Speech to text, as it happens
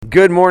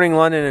Good morning,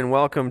 London, and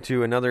welcome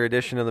to another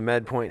edition of the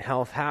Medpoint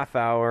Health Half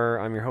Hour.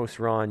 I'm your host,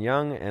 Ron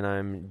Young, and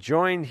I'm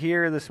joined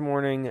here this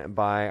morning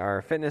by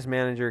our fitness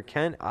manager,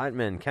 Kent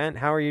Ottman. Kent,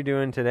 how are you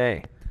doing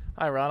today?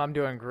 Hi, Ron. I'm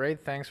doing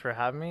great. Thanks for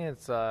having me.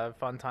 It's a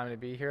fun time to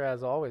be here,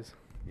 as always.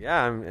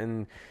 Yeah,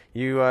 and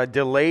you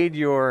delayed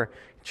your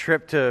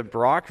trip to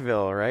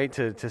Brockville, right,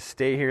 to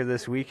stay here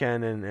this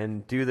weekend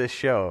and do this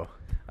show.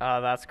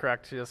 That's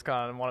correct. Just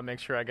kind of want to make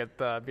sure I get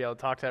be able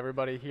to talk to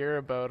everybody here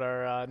about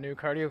our new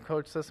cardio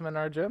coach system in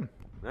our gym.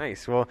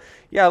 Nice. Well,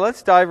 yeah,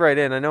 let's dive right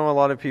in. I know a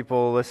lot of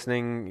people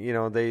listening,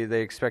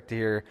 they expect to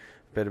hear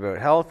a bit about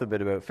health, a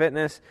bit about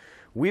fitness.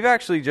 We've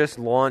actually just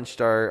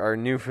launched our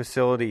new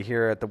facility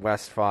here at the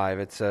West 5.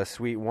 It's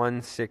Suite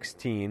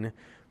 116,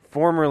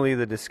 formerly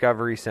the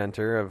Discovery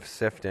Center of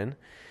Sifton.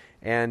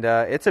 And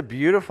it's a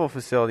beautiful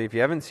facility. If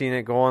you haven't seen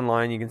it, go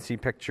online. You can see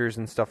pictures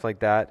and stuff like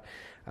that.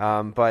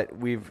 But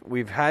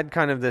we've had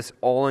kind of this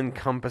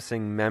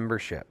all-encompassing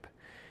membership.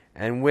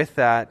 And with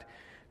that,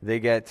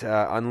 they get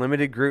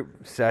unlimited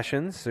group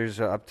sessions.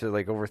 There's up to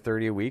like over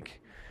 30 a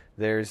week.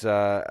 There's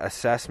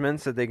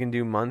assessments that they can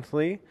do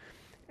monthly.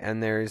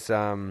 And there's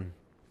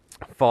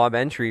fob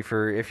entry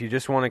for if you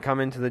just want to come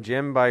into the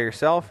gym by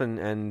yourself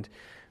and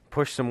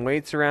push some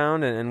weights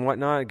around and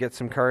whatnot, get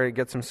some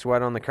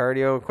sweat on the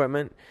cardio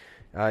equipment.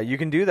 You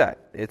can do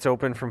that. It's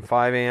open from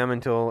 5 a.m.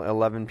 until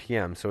 11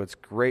 p.m., so it's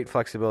great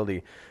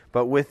flexibility.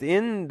 But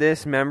within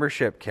this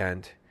membership,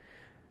 Kent,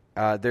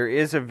 there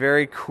is a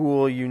very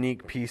cool,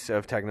 unique piece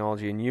of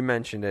technology, and you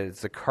mentioned it.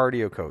 It's the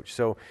cardio coach.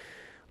 So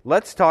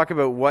let's talk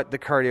about what the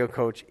cardio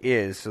coach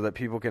is so that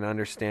people can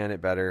understand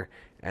it better,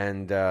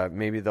 and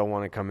maybe they'll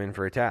want to come in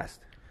for a test.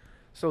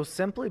 So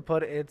simply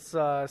put, it's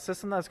a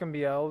system that's going to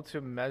be able to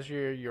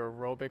measure your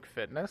aerobic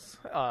fitness.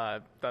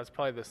 That's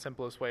probably the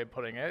simplest way of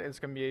putting it. It's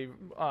going to be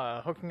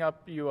hooking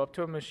you up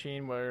to a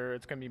machine where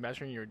it's going to be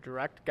measuring your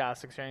direct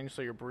gas exchange,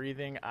 so you're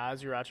breathing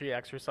as you're actually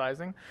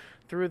exercising.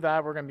 Through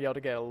that, we're going to be able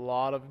to get a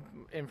lot of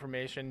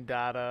information,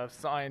 data,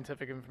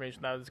 scientific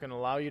information that is going to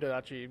allow you to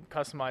actually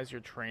customize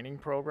your training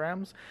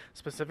programs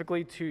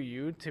specifically to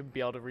you to be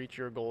able to reach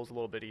your goals a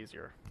little bit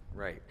easier.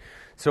 Right.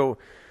 So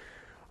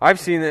I've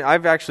seen it.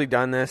 I've actually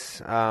done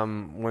this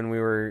when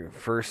we were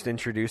first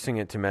introducing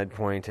it to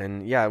Medpoint.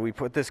 And yeah, we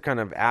put this kind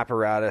of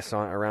apparatus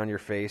around your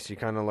face. You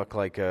kind of look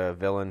like a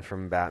villain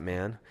from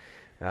Batman.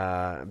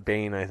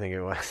 Bane, I think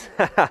it was.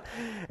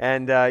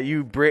 And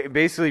you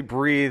basically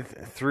breathe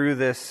through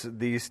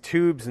these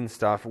tubes and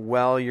stuff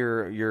while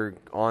you're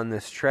on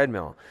this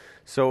treadmill.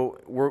 So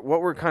what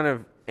we're kind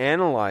of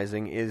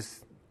analyzing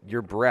is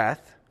your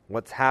breath,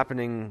 what's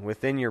happening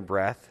within your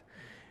breath.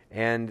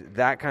 And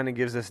that kind of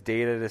gives us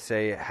data to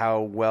say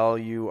how well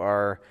you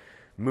are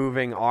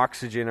moving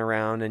oxygen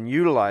around and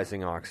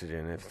utilizing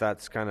oxygen, if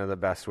that's kind of the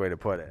best way to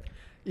put it.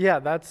 Yeah,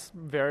 that's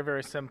very,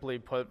 very simply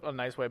put, a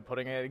nice way of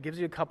putting it. It gives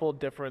you a couple of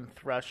different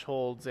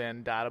thresholds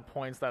and data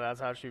points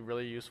that's actually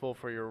really useful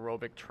for your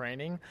aerobic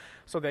training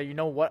so that you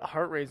know what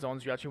heart rate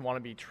zones you actually want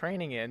to be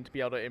training in to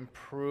be able to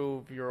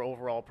improve your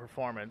overall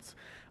performance.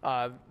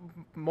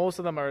 Most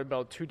of them are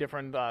about two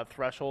different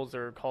thresholds.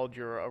 They're called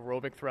your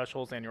aerobic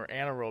thresholds and your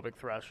anaerobic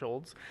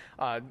thresholds.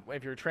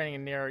 If you're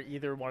training near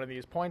either one of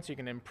these points, you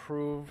can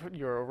improve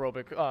your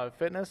aerobic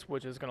fitness,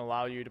 which is going to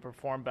allow you to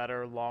perform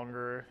better,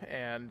 longer,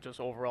 and just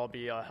overall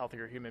be a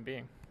healthier human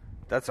being.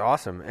 That's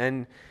awesome.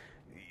 And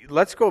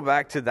let's go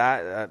back to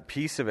that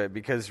piece of it,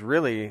 because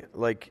really,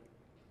 like,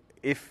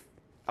 if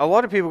a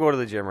lot of people go to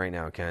the gym right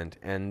now, Kent,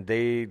 and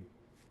they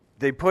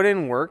put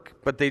in work,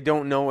 but they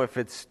don't know if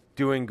it's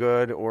doing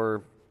good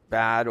or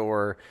bad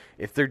or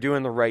if they're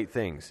doing the right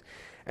things.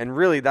 And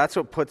really, that's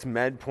what puts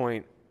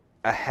Medpoint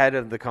ahead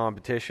of the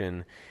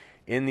competition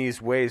in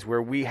these ways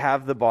where we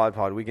have the bod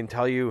pod. We can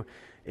tell you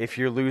if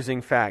you're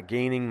losing fat,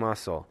 gaining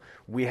muscle.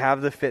 We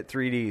have the Fit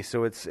 3D,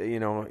 so it's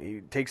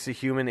it takes the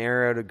human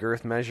error out of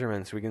girth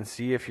measurements. We can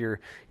see if you're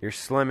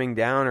slimming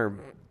down or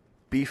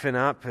beefing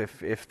up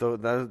if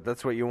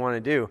that's what you want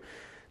to do.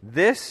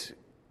 This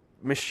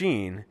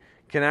machine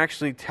can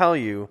actually tell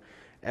you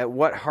at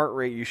what heart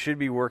rate you should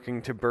be working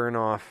to burn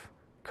off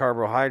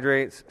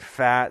carbohydrates,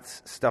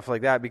 fats, stuff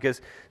like that. Because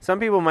some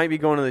people might be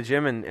going to the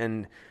gym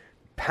and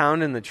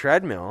pounding the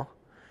treadmill,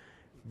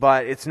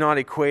 but it's not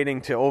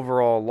equating to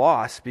overall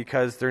loss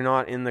because they're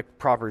not in the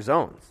proper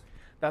zones.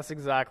 That's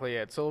exactly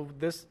it. So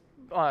this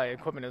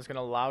equipment is going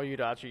to allow you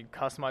to actually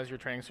customize your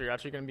training, so you're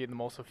actually going to be the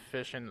most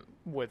efficient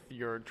with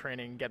your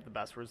training, get the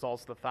best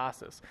results the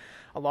fastest.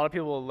 A lot of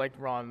people, like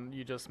Ron,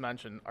 you just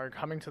mentioned, are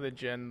coming to the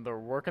gym, they're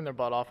working their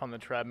butt off on the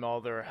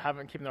treadmill, they're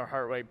keeping their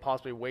heart rate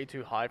possibly way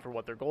too high for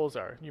what their goals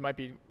are. You might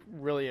be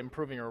really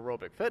improving your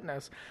aerobic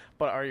fitness,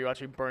 but are you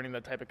actually burning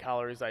the type of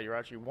calories that you're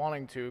actually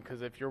wanting to?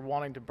 Because if you're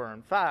wanting to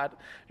burn fat,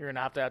 you're going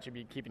to have to actually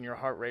be keeping your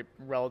heart rate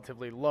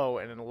relatively low,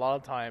 and a lot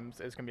of times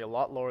it's going to be a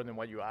lot lower than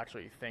what you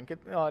actually think it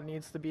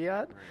needs to be at.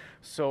 at.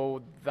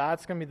 So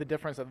that's going to be the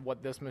difference of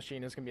what this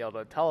machine is going to be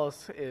able to tell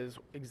us is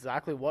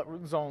exactly what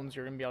zones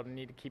you're going to be able to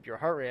need to keep your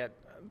heart rate at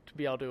to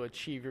be able to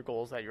achieve your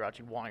goals that you're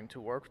actually wanting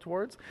to work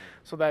towards,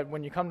 so that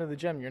when you come to the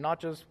gym, you're not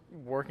just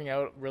working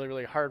out really,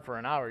 really hard for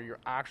an hour, you're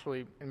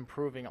actually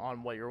improving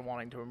on what you're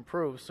wanting to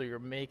improve, so you're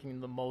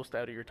making the most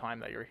out of your time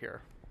that you're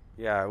here.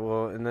 Yeah,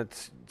 well, and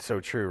that's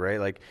so true, right?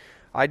 Like,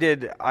 I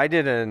did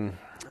an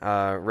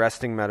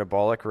resting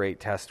metabolic rate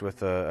test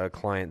with a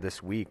client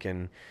this week,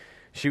 and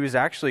she was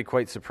actually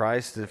quite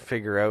surprised to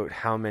figure out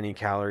how many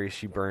calories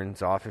she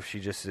burns off if she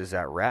just is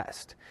at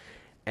rest.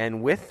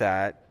 And with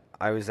that,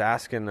 I was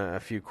asking a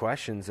few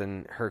questions,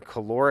 and her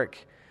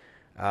caloric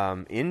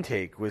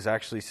intake was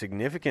actually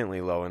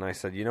significantly low. And I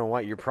said, you know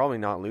what, you're probably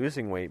not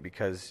losing weight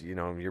because, you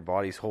know, your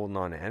body's holding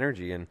on to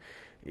energy. And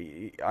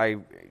I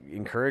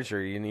encourage her,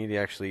 you need to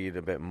actually eat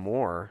a bit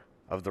more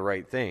of the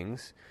right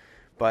things.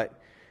 But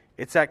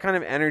it's that kind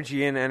of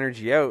energy in,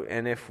 energy out.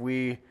 And if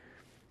we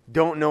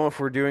don't know if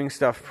we're doing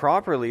stuff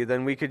properly,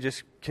 then we could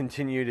just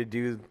continue to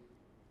do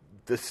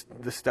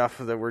the stuff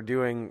that we're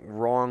doing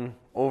wrong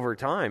over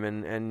time,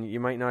 and you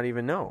might not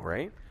even know,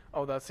 right?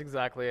 Oh, that's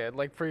exactly it.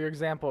 Like, for your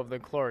example of the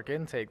caloric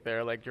intake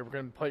there, like, you're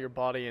going to put your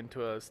body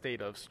into a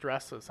state of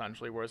stress,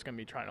 essentially, where it's going to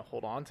be trying to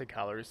hold on to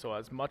calories. So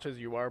as much as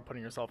you are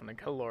putting yourself in a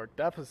caloric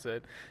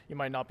deficit, you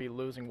might not be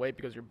losing weight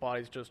because your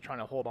body's just trying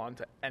to hold on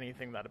to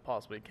anything that it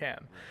possibly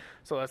can.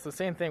 So that's the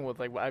same thing with,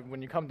 like,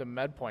 when you come to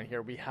Medpoint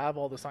here, we have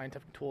all the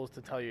scientific tools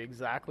to tell you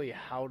exactly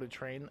how to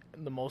train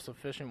the most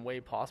efficient way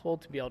possible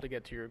to be able to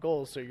get to your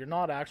goals. So you're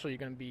not actually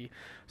going to be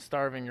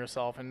starving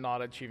yourself and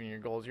not achieving your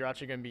goals. You're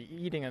actually going to be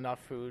eating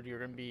enough food. You're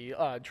going to be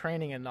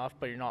training enough,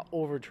 but you're not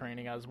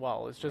overtraining as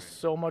well. It's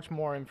just so much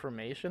more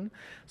information,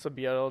 so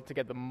be able to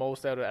get the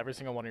most out of every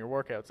single one of your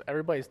workouts.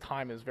 Everybody's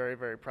time is very,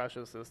 very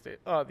precious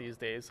these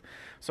days,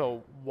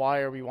 so why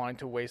are we wanting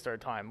to waste our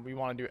time? We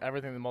want to do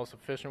everything the most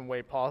efficient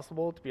way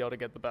possible to be able to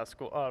get the best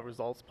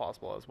results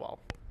possible as well.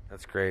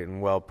 That's great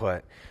and well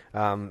put.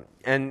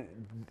 And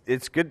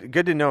it's good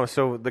to know.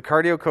 So the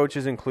cardio coach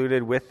is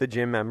included with the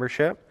gym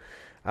membership.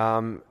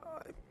 You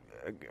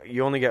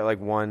only get like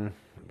one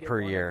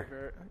per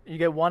year. You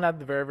get one at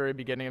the very, very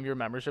beginning of your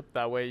membership.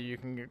 That way you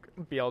can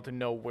be able to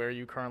know where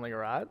you currently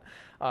are at.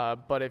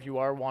 But if you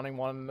are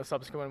wanting the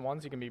subsequent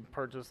ones, you can be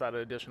purchased at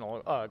an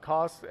additional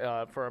cost.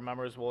 For our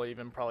members, we'll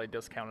even probably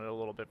discount it a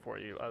little bit for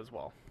you as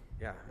well.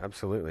 Yeah,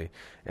 absolutely.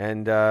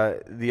 And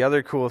the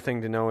other cool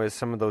thing to know is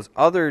some of those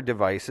other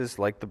devices,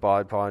 like the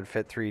BodPod,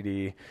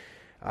 Fit3D,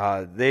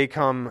 they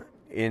come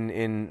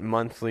in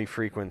monthly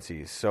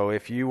frequencies. So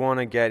if you want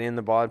to get in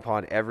the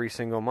BodPod every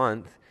single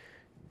month,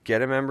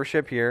 get a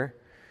membership here,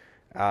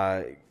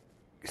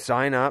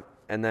 sign up,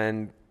 and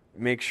then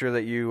make sure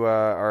that you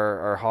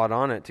are hot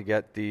on it to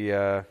get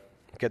the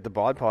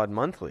BodPod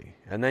monthly.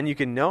 And then you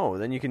can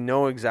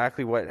know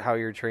exactly how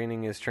your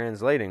training is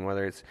translating,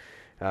 whether it's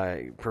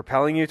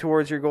propelling you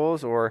towards your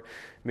goals, or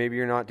maybe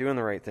you're not doing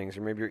the right things,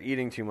 or maybe you're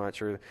eating too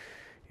much, or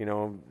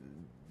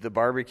the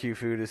barbecue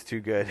food is too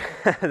good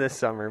this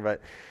summer.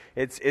 But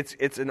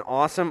it's an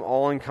awesome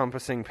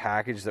all-encompassing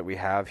package that we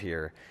have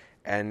here,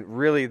 and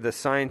really the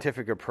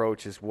scientific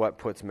approach is what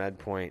puts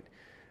Medpoint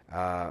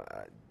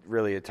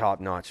really a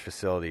top-notch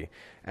facility.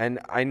 And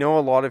I know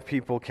a lot of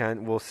people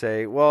will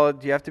say, well,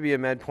 do you have to be a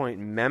Medpoint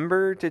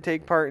member to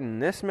take part in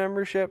this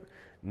membership?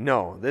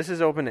 No, this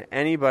is open to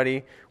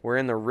anybody. We're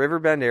in the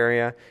Riverbend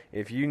area.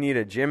 If you need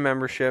a gym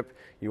membership,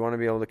 you want to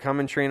be able to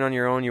come and train on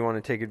your own, you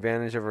want to take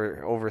advantage of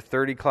over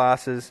 30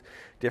 classes,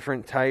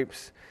 different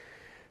types,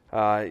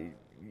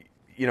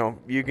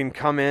 you can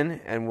come in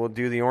and we'll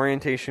do the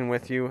orientation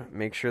with you,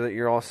 make sure that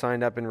you're all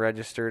signed up and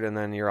registered, and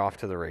then you're off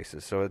to the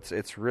races. So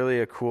it's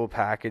really a cool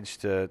package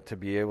to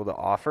be able to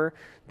offer.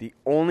 The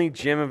only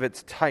gym of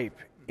its type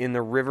in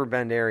the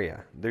Riverbend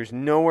area. There's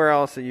nowhere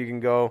else that you can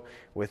go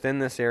within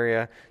this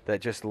area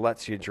that just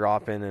lets you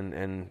drop in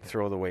and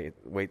throw the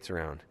weights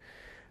around.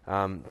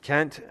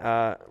 Kent,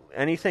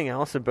 anything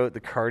else about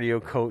the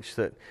cardio coach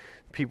that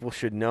people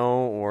should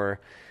know,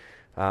 or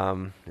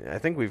I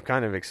think we've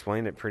kind of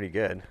explained it pretty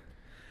good.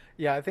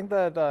 Yeah, I think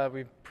that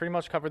we've pretty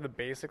much covered the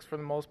basics for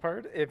the most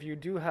part. If you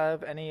do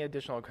have any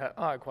additional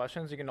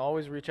questions, you can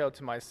always reach out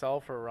to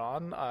myself or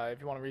Ron.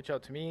 If you want to reach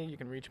out to me, you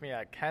can reach me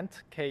at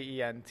Kent, Kent,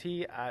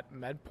 at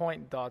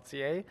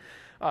medpoint.ca.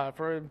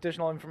 For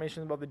additional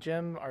information about the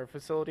gym, our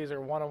facilities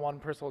are one-on-one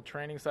personal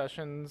training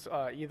sessions,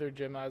 either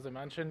gym, as I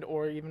mentioned,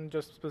 or even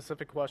just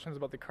specific questions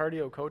about the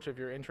cardio coach if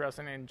you're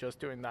interested in just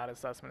doing that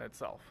assessment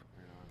itself.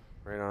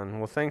 Right on.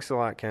 Well, thanks a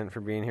lot, Kent,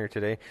 for being here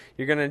today.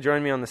 You're going to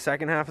join me on the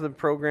second half of the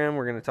program.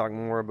 We're going to talk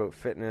more about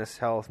fitness,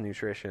 health,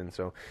 nutrition.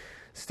 So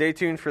stay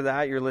tuned for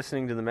that. You're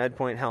listening to the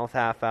Medpoint Health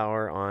Half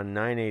Hour on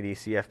 980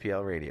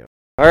 CFPL Radio.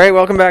 All right,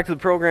 welcome back to the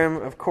program.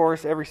 Of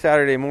course, every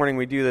Saturday morning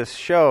we do this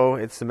show.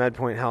 It's the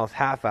Medpoint Health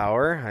Half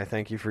Hour. I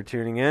thank you for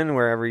tuning in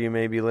wherever you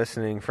may be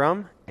listening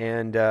from.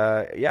 And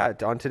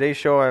on today's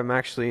show, I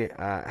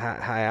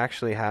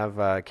actually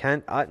have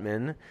Kent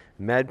Uttman,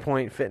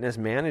 Medpoint Fitness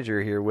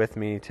Manager, here with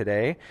me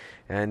today.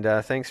 And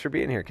thanks for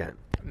being here, Kent.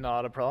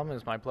 Not a problem.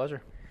 It's my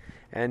pleasure.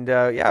 And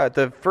at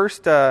the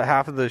first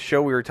half of the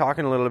show, we were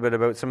talking a little bit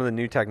about some of the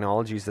new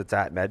technologies that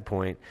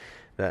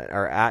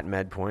are at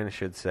Medpoint, I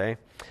should say.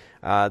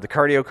 The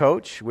cardio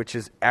coach, which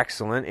is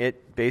excellent.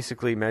 It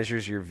basically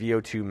measures your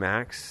VO2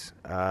 max,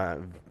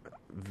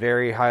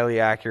 very highly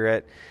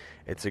accurate.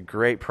 It's a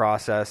great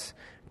process,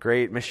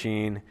 great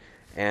machine.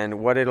 And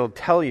what it'll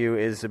tell you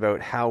is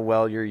about how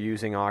well you're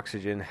using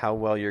oxygen, how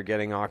well you're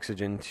getting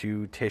oxygen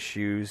to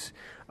tissues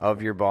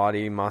of your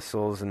body,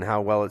 muscles, and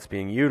how well it's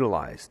being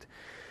utilized.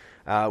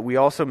 We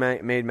also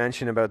made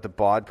mention about the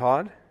bod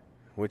pod,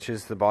 which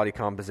is the body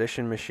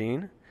composition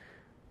machine.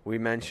 We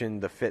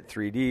mentioned the Fit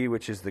 3D,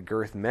 which is the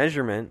girth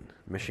measurement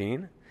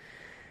machine.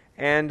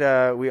 And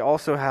we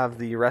also have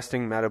the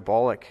resting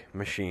metabolic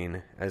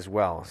machine as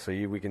well. So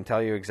we can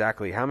tell you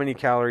exactly how many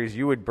calories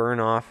you would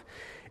burn off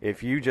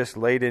if you just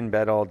laid in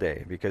bed all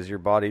day, because your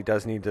body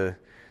does need to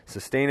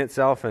sustain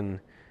itself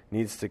and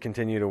needs to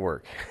continue to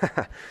work.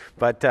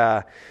 But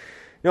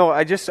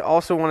I just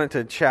also wanted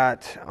to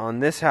chat on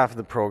this half of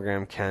the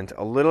program, Kent,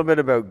 a little bit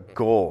about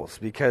goals,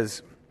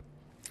 because,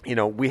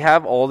 we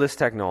have all this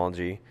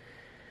technology.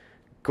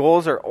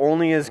 Goals are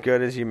only as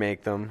good as you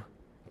make them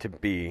to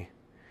be.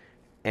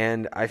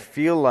 And I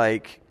feel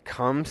like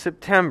come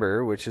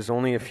September, which is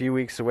only a few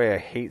weeks away, I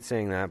hate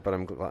saying that, but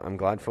I'm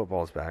glad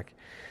football's back.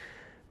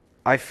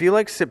 I feel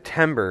like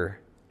September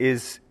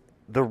is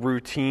the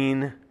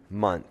routine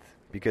month,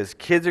 because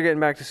kids are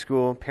getting back to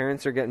school,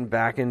 parents are getting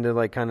back into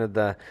like kind of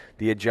the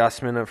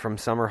adjustment from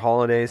summer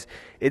holidays.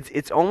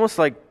 It's almost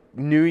like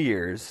New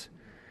Year's,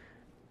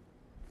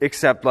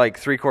 except like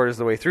 3/4 of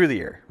the way through the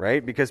year,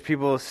 right? Because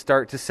people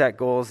start to set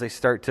goals, they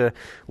start to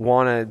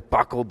want to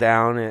buckle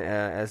down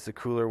as the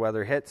cooler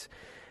weather hits.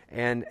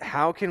 And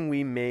how can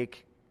we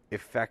make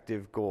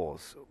effective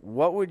goals?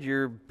 What would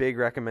your big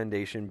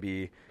recommendation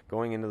be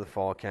going into the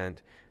fall,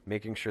 Kent,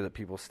 making sure that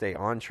people stay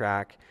on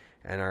track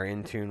and are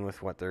in tune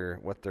with what their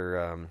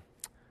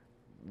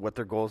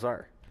goals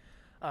are?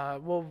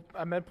 Well,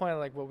 at Medpoint,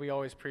 like what we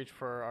always preach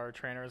for our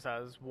trainers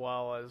as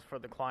well as for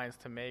the clients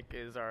to make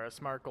is our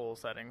SMART goal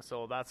setting.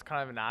 So that's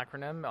kind of an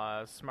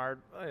acronym. SMART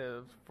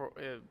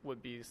it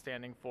would be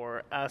standing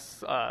for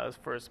S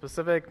for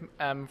specific,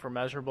 M for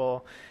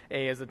measurable,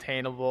 A is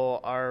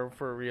attainable, R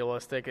for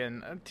realistic,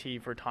 and T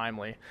for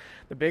timely.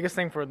 The biggest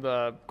thing for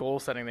the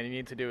goal setting that you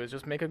need to do is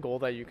just make a goal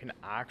that you can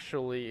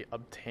actually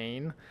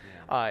obtain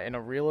in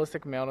a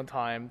realistic amount of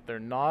time. They're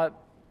not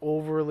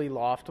overly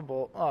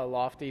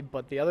lofty,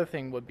 but the other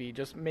thing would be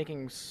just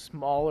making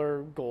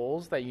smaller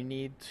goals that you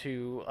need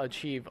to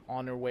achieve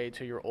on your way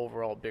to your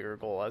overall bigger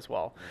goal as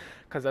well.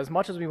 Because as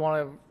much as we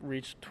want to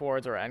reach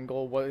towards our end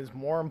goal, what is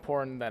more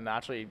important than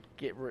actually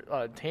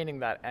attaining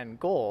that end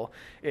goal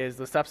is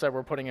the steps that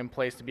we're putting in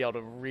place to be able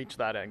to reach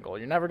that end goal.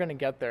 You're never going to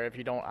get there if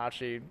you don't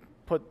actually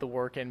put the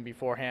work in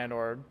beforehand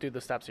or do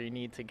the steps that you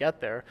need to get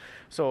there.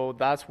 So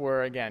that's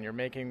where, again, you're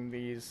making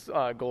these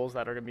goals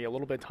that are going to be a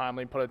little bit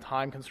timely, put a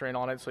time constraint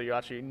on it so you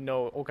actually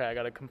know, okay, I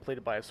got to complete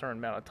it by a certain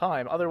amount of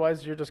time.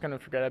 Otherwise, you're just going to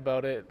forget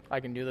about it. I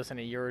can do this in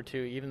a year or two,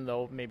 even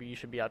though maybe you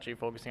should be actually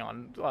focusing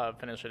on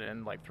finishing it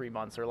in like 3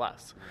 months or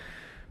less.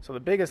 So the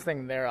biggest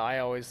thing there, I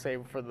always say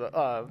for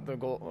the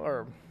goal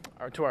or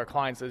to our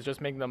clients is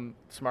just make them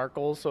SMART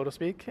goals, so to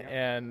speak.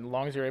 And as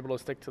long as you're able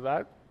to stick to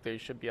that, they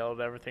should be able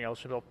to, everything else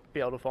should be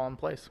able to fall in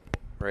place.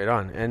 Right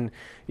on. And,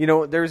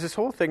 there's this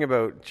whole thing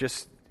about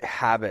just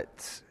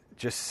habits,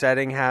 just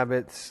setting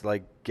habits,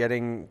 like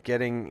getting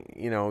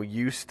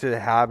used to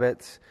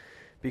habits.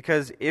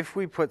 Because if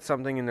we put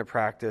something into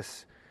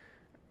practice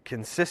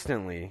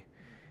consistently,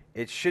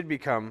 it should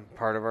become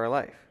part of our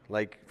life.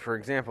 Like, for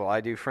example, I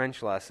do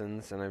French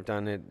lessons, and I've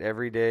done it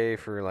every day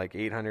for like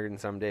 800 and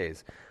some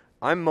days.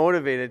 I'm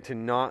motivated to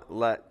not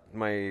let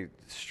my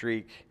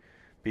streak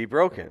be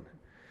broken.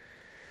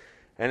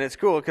 And it's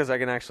cool because I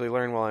can actually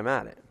learn while I'm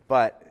at it.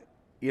 But,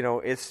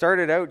 it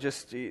started out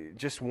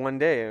just one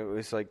day. It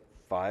was like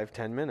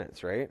 5-10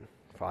 minutes, right?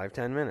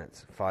 5-10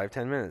 minutes,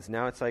 5-10 minutes.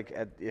 Now it's like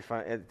if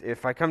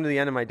I come to the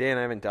end of my day and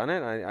I haven't done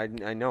it,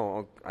 I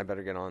know I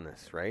better get on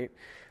this, right?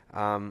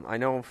 I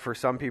know for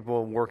some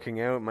people working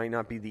out might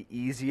not be the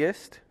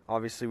easiest.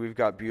 Obviously, we've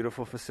got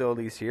beautiful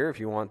facilities here if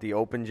you want the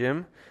open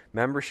gym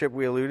membership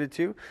we alluded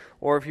to,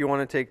 or if you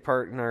want to take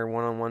part in our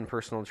one-on-one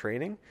personal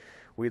training,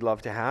 we'd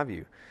love to have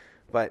you.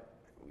 But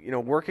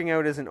working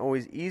out isn't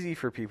always easy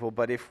for people,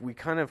 but if we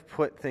kind of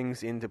put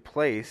things into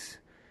place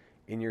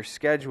in your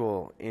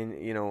schedule,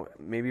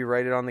 maybe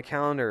write it on the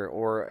calendar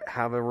or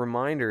have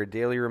a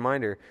daily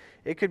reminder,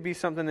 it could be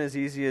something as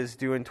easy as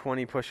doing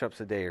 20 push-ups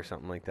a day or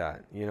something like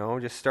that.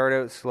 Just start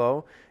out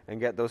slow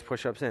and get those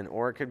push-ups in.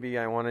 Or it could be,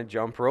 I want to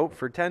jump rope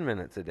for 10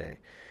 minutes a day.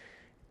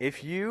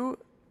 If you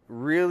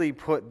really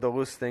put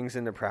those things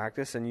into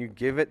practice and you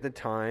give it the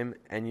time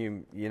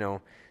and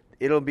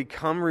it'll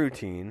become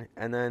routine,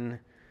 and then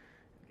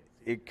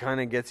it kind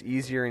of gets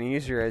easier and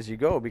easier as you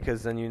go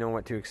because then you know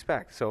what to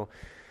expect. So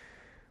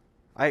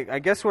I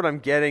guess what I'm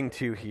getting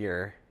to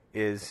here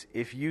is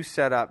if you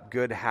set up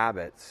good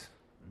habits,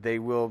 they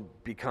will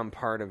become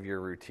part of your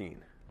routine.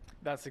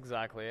 That's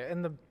exactly it.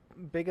 And the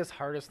biggest,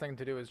 hardest thing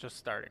to do is just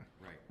starting.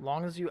 Right.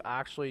 Long as you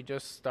actually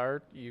just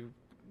start, you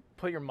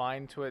put your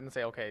mind to it and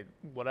say, okay,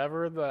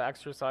 whatever the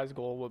exercise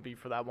goal will be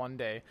for that one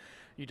day,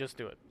 you just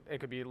do it. It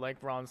could be, like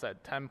Ron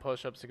said, 10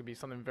 push-ups. It could be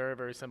something very,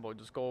 very simple.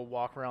 Just go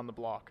walk around the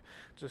block.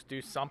 Just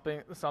do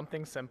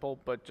something simple,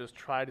 but just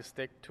try to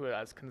stick to it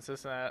as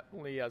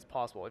consistently as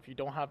possible. If you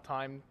don't have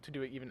time to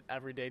do it even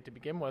every day to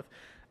begin with,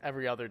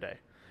 every other day.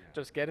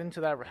 Just get into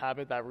that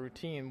habit, that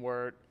routine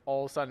where it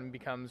all of a sudden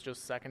becomes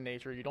just second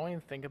nature. You don't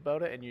even think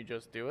about it and you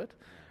just do it.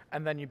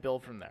 And then you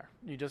build from there.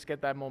 You just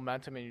get that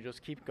momentum and you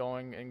just keep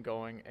going and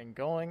going and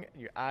going.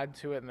 You add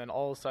to it, and then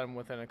all of a sudden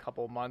within a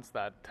couple of months,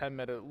 that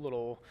 10-minute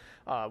little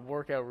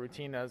workout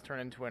routine has turned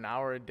into an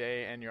hour a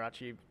day, and you're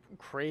actually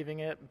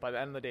craving it. By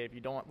the end of the day, if you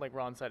don't, like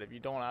Ron said, if you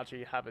don't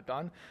actually have it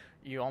done,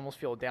 you almost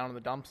feel down in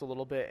the dumps a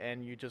little bit,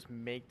 and you just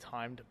make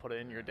time to put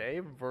it in your day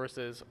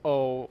versus,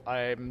 oh,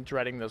 I'm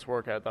dreading this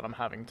workout that I'm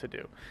having to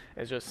do.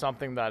 It's just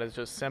something that is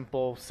just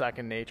simple,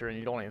 second nature, and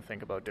you don't even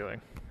think about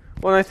doing.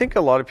 Well, and I think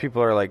a lot of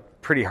people are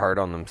like pretty hard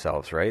on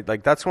themselves, right?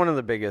 Like that's one of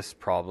the biggest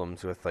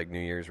problems with like New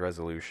Year's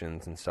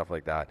resolutions and stuff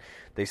like that.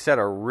 They set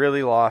a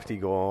really lofty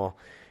goal.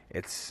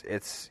 It's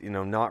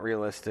not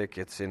realistic.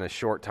 It's in a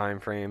short time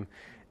frame,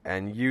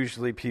 and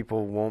usually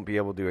people won't be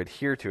able to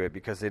adhere to it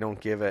because they don't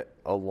give it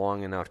a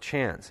long enough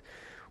chance.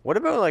 What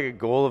about like a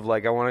goal of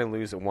like, I want to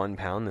lose 1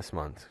 pound this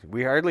month?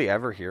 We hardly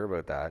ever hear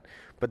about that,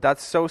 but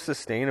that's so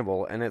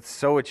sustainable and it's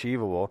so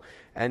achievable,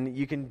 and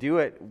you can do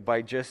it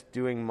by just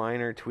doing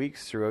minor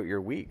tweaks throughout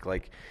your week.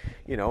 Like,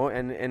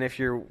 and if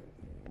you're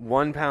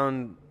 1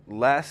 pound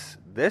less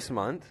this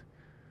month,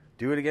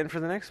 do it again for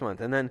the next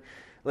month. And then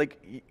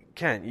like,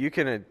 Kent, you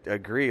can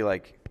agree,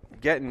 like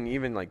getting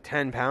even like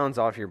 10 pounds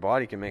off your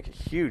body can make a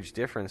huge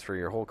difference for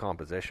your whole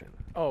composition.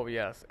 Oh,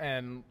 yes.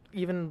 And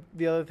even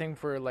the other thing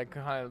for like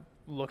kind of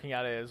looking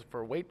at it as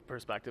for weight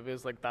perspective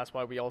is like that's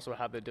why we also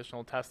have the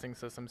additional testing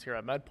systems here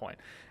at Medpoint.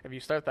 If you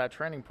start that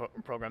training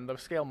program, the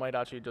scale might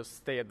actually just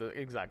stay at the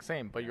exact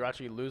same, but you're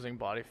actually losing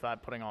body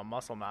fat, putting on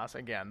muscle mass.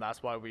 Again,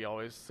 that's why we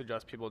always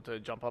suggest people to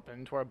jump up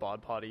into our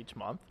bod pod each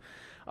month.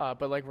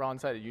 But like Ron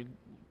said, you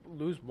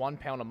lose 1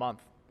 pound a month.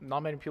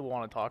 Not many people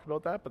want to talk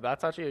about that, but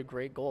that's actually a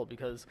great goal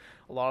because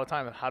a lot of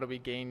time, how do we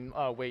gain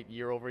weight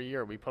year over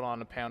year? We put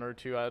on a pound or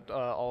two at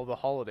all the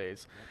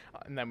holidays,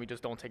 and then we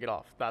just don't take it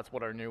off. That's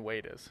what our new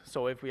weight is.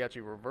 So if we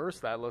actually reverse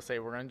that, let's say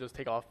we're going to just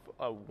take off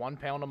 1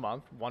 pound a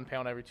month, 1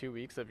 pound every 2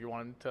 weeks, if you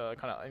wanted to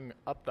kind of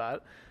up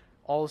that,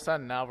 all of a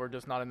sudden now we're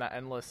just not in that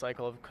endless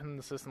cycle of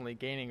consistently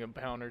gaining a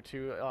pound or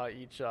two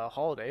each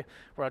holiday.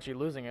 We're actually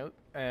losing it,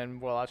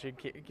 and we'll actually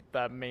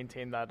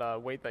maintain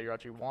that weight that you're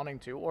actually wanting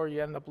to, or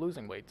you end up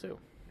losing weight too.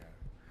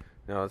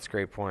 No, that's a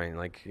great point.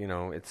 Like,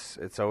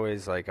 it's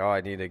always like, oh,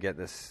 I need to get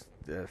this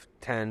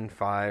 10,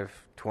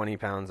 5, 20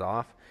 pounds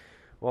off.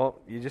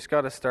 Well, you just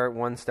got to start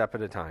one step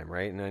at a time,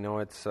 right? And I know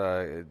it's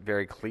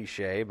very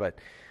cliche, but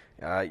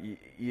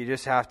you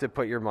just have to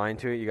put your mind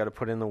to it. You got to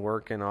put in the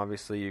work, and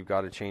obviously you've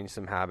got to change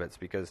some habits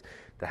because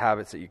the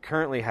habits that you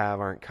currently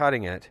have aren't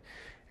cutting it.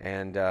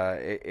 And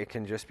it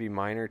can just be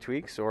minor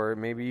tweaks, or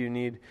maybe you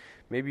need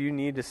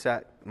to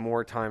set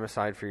more time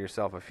aside for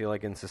yourself. I feel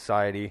like in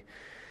society,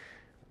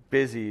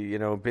 busy,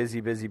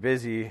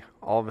 busy.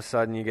 All of a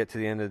sudden, you get to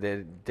the end of the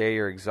day,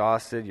 you're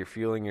exhausted. You're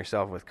fueling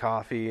yourself with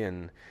coffee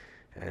and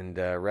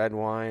red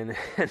wine,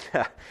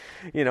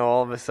 and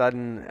all of a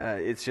sudden,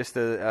 it's just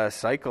a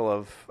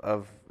cycle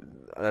of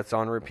that's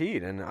on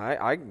repeat. And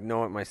I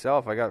know it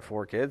myself. I got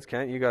 4 kids.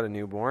 Kent, you got a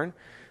newborn.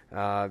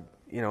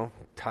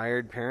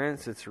 Tired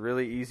parents. It's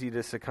really easy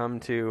to succumb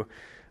to,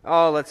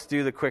 oh, let's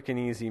do the quick and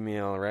easy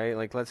meal, right?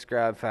 Like, let's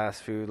grab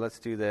fast food. Let's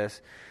do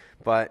this.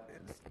 But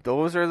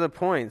those are the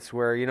points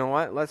where, you know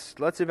what, let's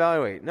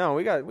evaluate. No,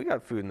 we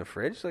got food in the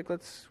fridge. Like,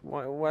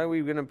 why are we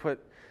going to put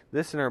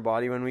this in our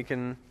body when we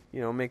can,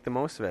 make the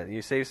most of it?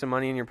 You save some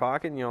money in your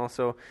pocket, and you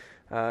also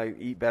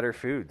eat better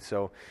food.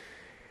 So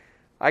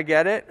I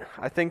get it.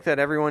 I think that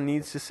everyone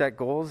needs to set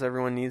goals.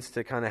 Everyone needs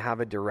to kind of have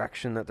a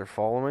direction that they're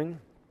following.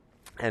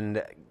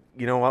 And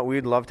you know what?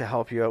 We'd love to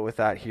help you out with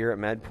that here at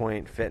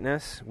Medpoint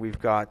Fitness. We've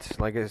got,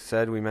 like I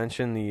said, we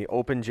mentioned the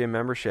open gym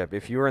membership.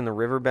 If you're in the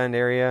Riverbend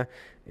area,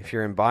 if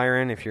you're in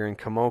Byron, if you're in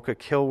Kamoka,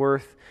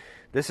 Kilworth,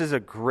 this is a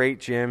great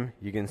gym.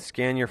 You can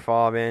scan your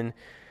fob in,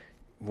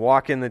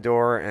 walk in the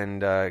door,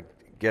 and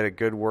get a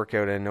good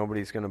workout in.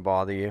 Nobody's going to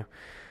bother you.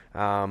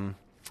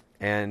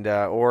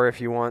 Or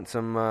if you want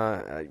some,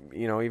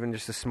 even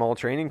just a small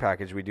training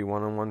package, we do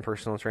one-on-one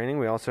personal training.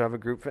 We also have a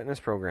group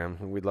fitness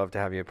program we'd love to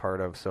have you a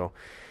part of. So,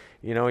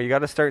 you got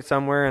to start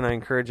somewhere, and I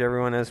encourage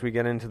everyone as we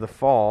get into the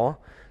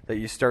fall that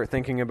you start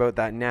thinking about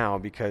that now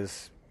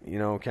because,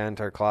 Kent,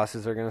 our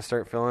classes are going to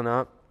start filling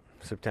up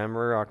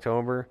September,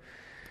 October.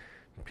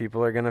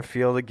 People are going to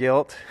feel the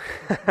guilt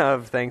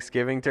of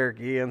Thanksgiving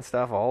turkey and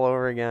stuff all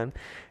over again.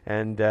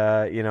 And,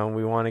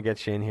 we want to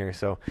get you in here.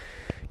 So,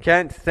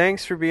 Kent,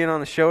 thanks for being on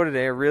the show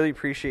today. I really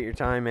appreciate your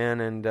time, man.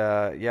 And,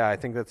 I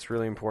think that's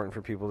really important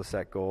for people to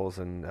set goals,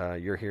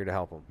 and you're here to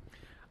help them.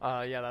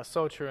 Yeah, that's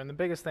so true. And the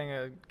biggest thing,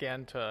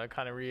 again, to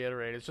kind of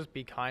reiterate, is just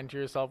be kind to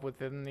yourself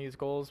within these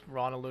goals.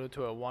 Ron alluded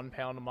to it, 1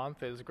 pound a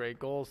month is a great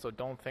goal, so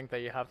don't think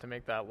that you have to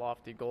make that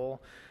lofty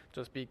goal.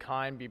 Just be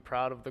kind, be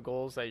proud of the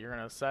goals that you're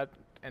going to set,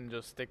 and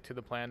just stick to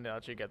the plan to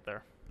actually get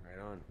there.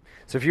 Right on.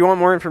 So if you want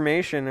more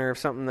information, or if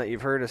something that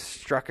you've heard has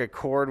struck a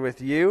chord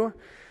with you,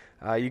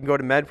 you can go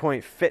to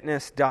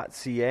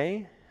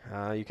medpointfitness.ca.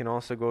 You can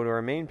also go to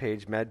our main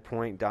page,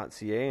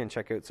 medpoint.ca, and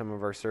check out some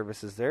of our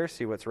services there,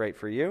 see what's right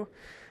for you.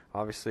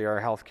 Obviously, our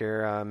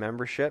healthcare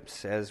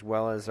memberships as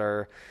well as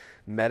our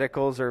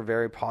medicals are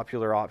very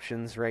popular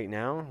options right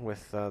now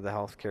with the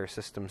healthcare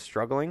system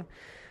struggling.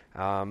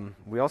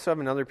 We also have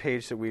another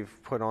page that we've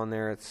put on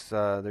there.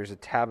 There's a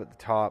tab at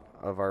the top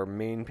of our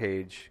main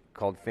page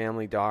called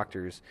Family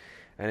Doctors,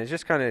 and it's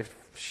just kind of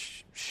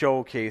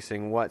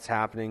showcasing what's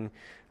happening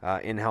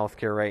in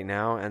healthcare right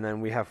now. And then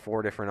we have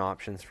 4 different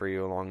options for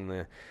you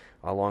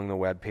along the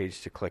web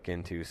page to click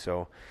into.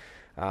 So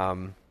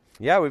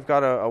we've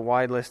got a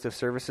wide list of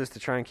services to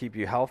try and keep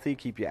you healthy,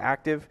 keep you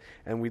active,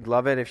 and we'd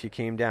love it if you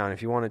came down.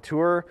 If you want a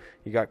tour,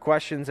 you got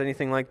questions,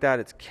 anything like that,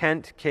 it's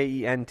Kent,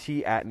 Kent,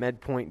 at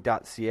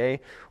medpoint.ca,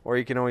 or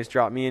you can always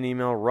drop me an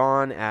email,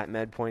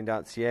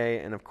 ron@medpoint.ca,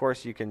 and of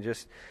course you can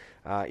just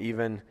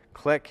even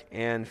click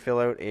and fill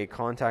out a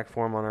contact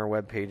form on our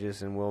web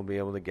pages, and we'll be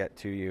able to get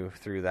to you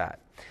through that.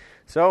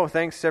 So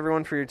thanks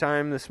everyone for your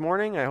time this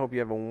morning. I hope you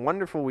have a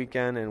wonderful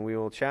weekend, and we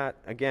will chat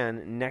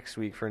again next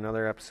week for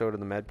another episode of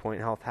the MedPoint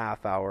Health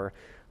Half Hour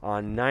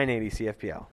on 980 CFPL.